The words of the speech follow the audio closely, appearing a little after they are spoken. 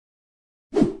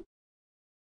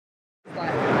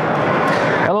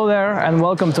and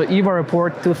welcome to IWA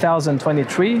Report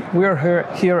 2023. We are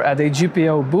here at a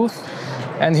GPO booth,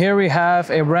 and here we have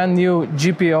a brand new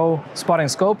GPO spotting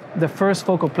scope, the first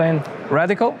focal plane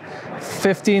radical,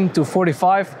 15 to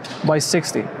 45 by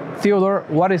 60. Theodore,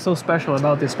 what is so special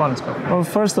about this spotting scope? Well,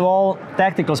 first of all,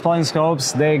 tactical spotting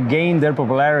scopes, they gained in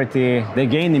popularity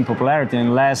in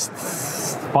the last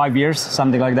 5 years,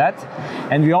 something like that.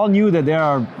 And we all knew that there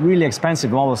are really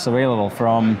expensive models available,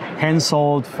 from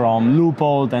Hensoldt, from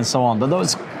Leupold, and so on. But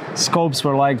those scopes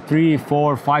were like 3,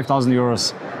 4, 5,000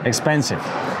 euros expensive.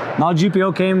 Now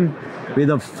GPO came with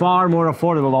a far more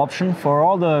affordable option for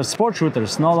all the sport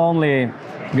shooters, not only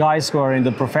guys who are in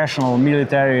the professional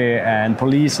military and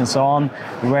police and so on,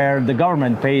 where the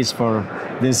government pays for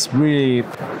this really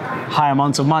high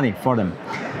amounts of money for them.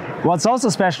 What's also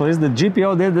special is that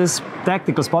GPO did this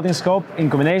tactical spotting scope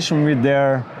in combination with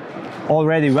their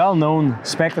already well-known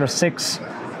Spectre 6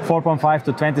 4.5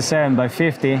 to 27 by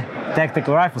 50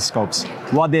 tactical rifle scopes.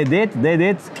 What they did,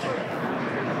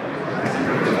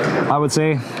 I would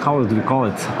say, how do we call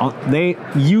it? They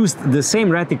used the same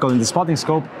reticle in the spotting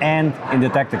scope and in the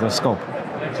tactical scope.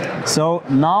 So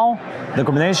now the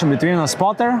combination between a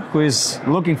spotter who is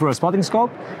looking for a spotting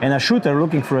scope and a shooter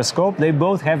looking for a scope, they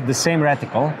both have the same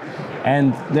reticle,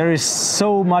 and there is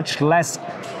so much less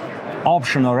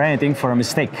option or anything for a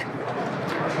mistake,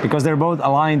 because they're both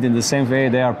aligned in the same way.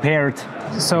 They are paired,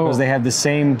 so because they have the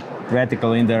same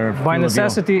reticle in their by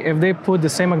necessity, if they put the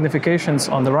same magnifications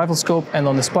on the rifle scope and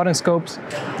on the spotting scopes,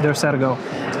 they're set to go.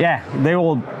 Yeah, they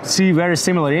will see very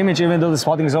similar image, even though the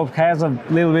spotting scope has a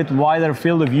little bit wider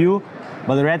field of view,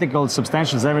 but the reticle,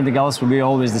 substantials, everything else will be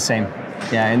always the same.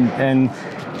 Yeah, and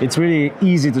it's really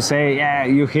easy to say, yeah,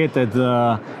 you hit at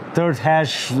the third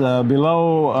hash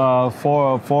below,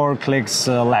 four clicks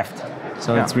left.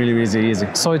 So yeah, it's really easy.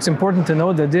 So it's important to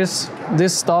know that this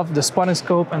stuff, the spotting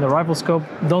scope and the rifle scope,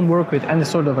 don't work with any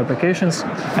sort of applications,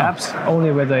 apps, only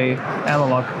with a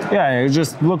analog. Yeah, you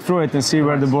just look through it and see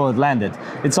where the bullet landed.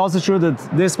 It's also true that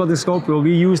this spotting scope will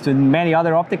be used in many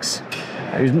other optics.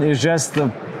 It's just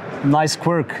a nice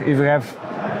quirk if you have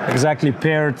exactly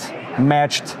paired,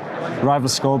 matched rifle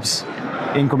scopes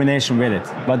in combination with it.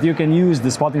 But you can use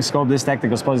the spotting scope, this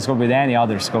tactical spotting scope, with any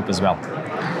other scope as well.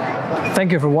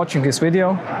 Thank you for watching this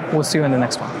video. We'll see you in the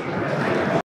next one.